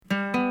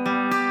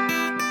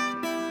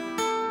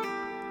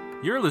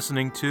You're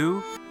listening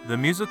to The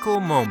Musical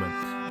Moment,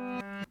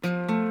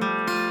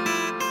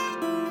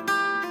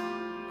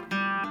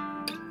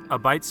 a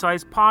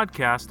bite-sized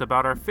podcast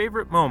about our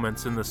favorite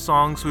moments in the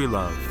songs we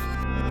love.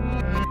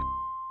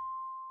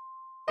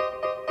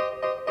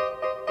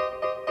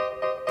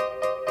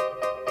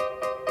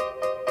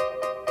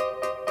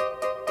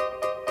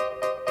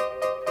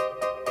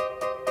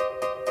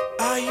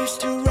 I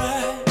used to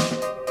write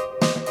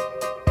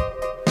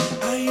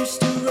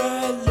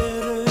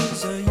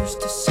letters, I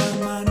used to sign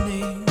my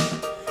name,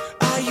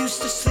 I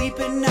used to sleep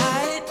at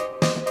night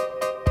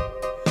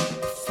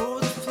before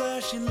the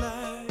flashing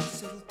lights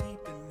settled deep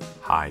in my...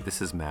 Hi,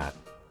 this is Matt,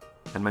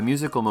 and my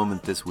musical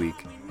moment this week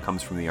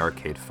comes from the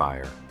Arcade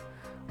Fire,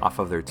 off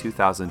of their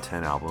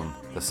 2010 album,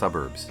 The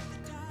Suburbs.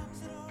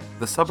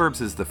 The Suburbs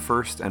is the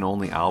first and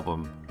only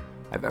album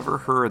I've ever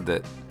heard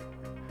that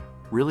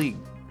really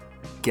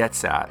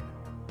gets at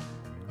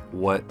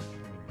what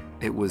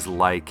it was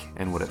like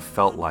and what it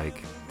felt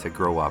like to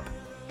grow up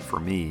for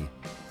me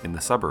in the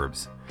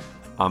suburbs.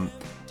 And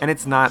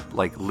it's not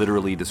like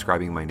literally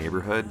describing my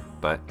neighborhood,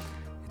 but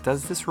it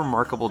does this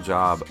remarkable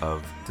job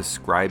of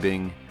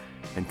describing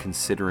and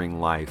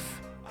considering life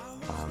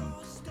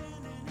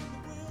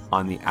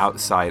on the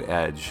outside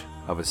edge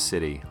of a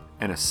city.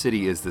 And a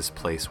city is this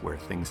place where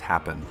things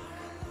happen,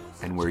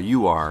 and where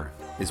you are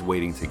is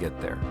waiting to get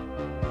there.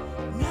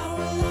 Now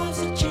our lives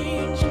are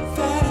changing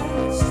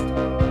fast.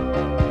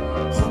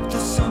 Hope that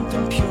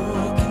something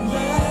pure can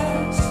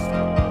last.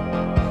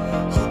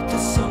 Hope that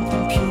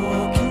something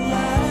pure can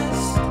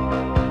last.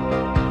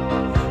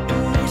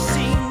 It may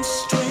seem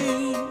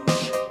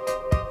strange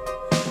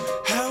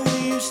how we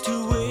used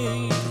to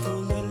wait for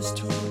letters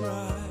to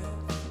arrive.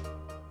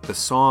 The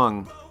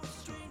song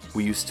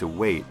We Used to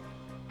Wait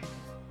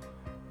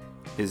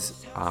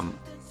is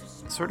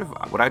sort of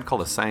what I'd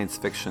call a science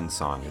fiction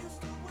song.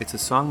 It's a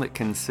song that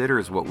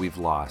considers what we've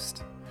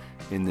lost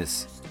in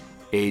this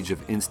age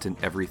of instant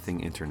everything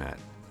internet.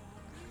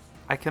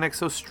 I connect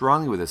so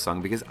strongly with this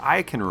song because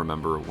I can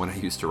remember when I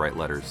used to write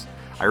letters.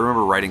 I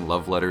remember writing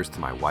love letters to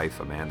my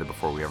wife, Amanda,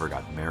 before we ever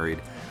got married.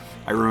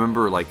 I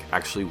remember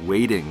actually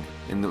waiting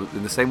in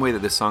the same way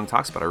that this song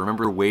talks about. I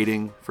remember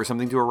waiting for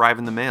something to arrive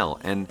in the mail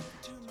and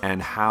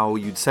how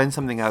you'd send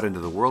something out into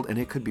the world and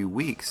it could be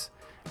weeks.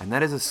 And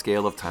that is a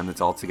scale of time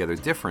that's altogether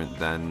different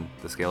than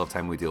the scale of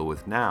time we deal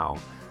with now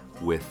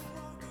with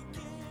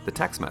the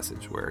text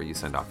message, where you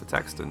send off a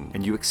text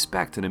and you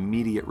expect an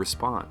immediate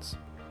response.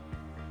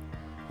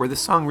 Where this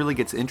song really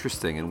gets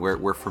interesting and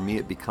where for me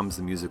it becomes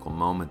the musical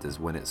moment is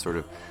when it sort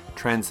of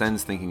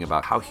transcends thinking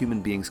about how human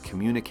beings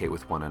communicate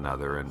with one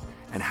another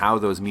and how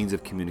those means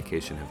of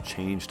communication have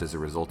changed as a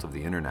result of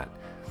the internet.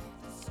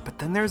 But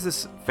then there's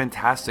this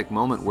fantastic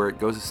moment where it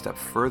goes a step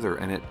further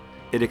and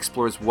it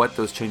explores what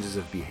those changes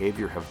of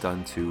behavior have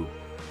done to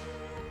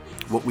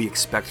what we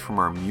expect from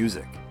our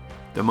music.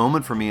 The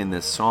moment for me in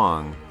this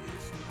song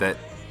that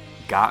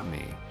got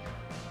me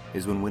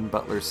is when Win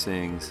Butler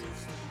sings,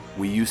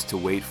 "We used to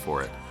wait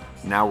for it.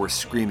 Now we're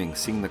screaming,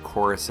 sing the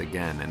chorus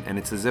again." And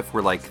it's as if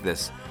we're like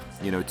this,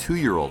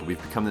 2-year-old.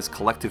 We've become this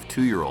collective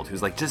 2-year-old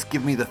who's like, just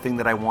give me the thing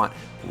that I want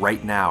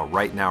right now,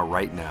 right now,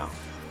 right now.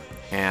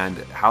 And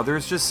how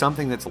there's just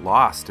something that's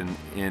lost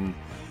in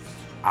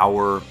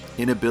our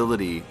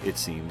inability, it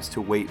seems,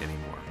 to wait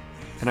anymore.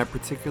 And I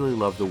particularly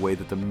love the way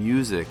that the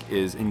music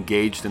is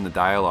engaged in the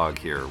dialogue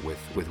here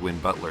with Win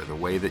Butler, the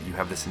way that you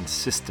have this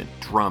insistent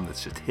drum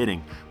that's just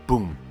hitting,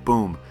 boom,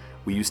 boom.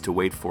 We used to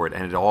wait for it,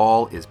 and it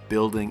all is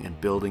building and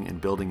building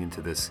and building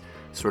into this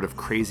sort of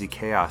crazy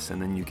chaos,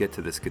 and then you get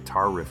to this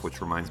guitar riff,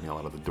 which reminds me a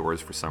lot of The Doors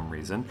for some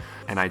reason,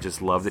 and I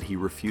just love that he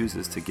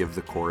refuses to give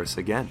the chorus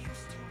again.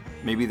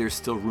 Maybe there's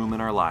still room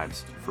in our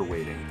lives for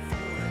waiting.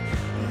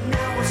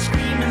 Now we're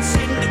screaming,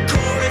 sing the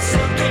chorus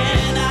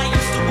again. I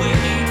used to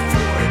wait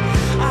for it.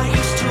 I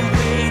used to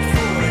wait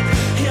for it.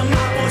 Hear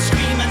my voice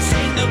scream and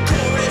sing the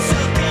chorus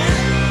again.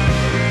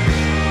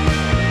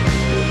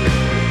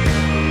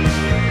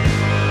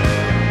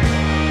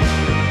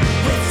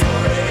 Wait for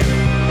it. Wait for it.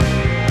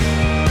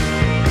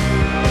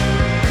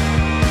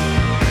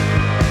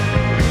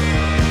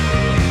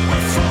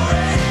 Wait for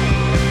it.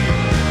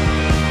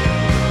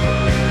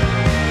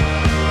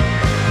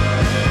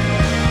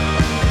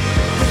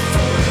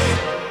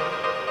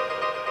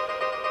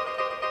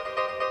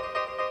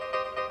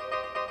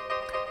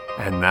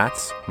 And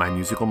that's my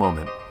musical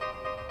moment.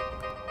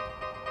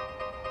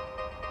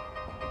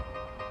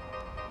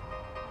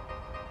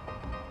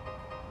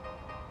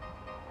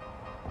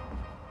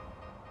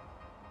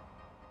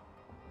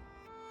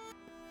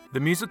 The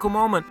Musical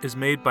Moment is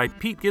made by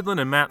Pete Gidlin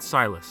and Matt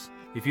Silas.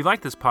 If you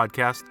like this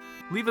podcast,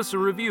 leave us a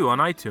review on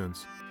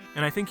iTunes.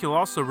 And I think you'll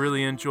also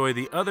really enjoy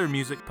the other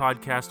music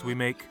podcast we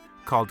make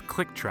called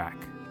Click Track.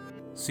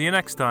 See you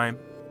next time.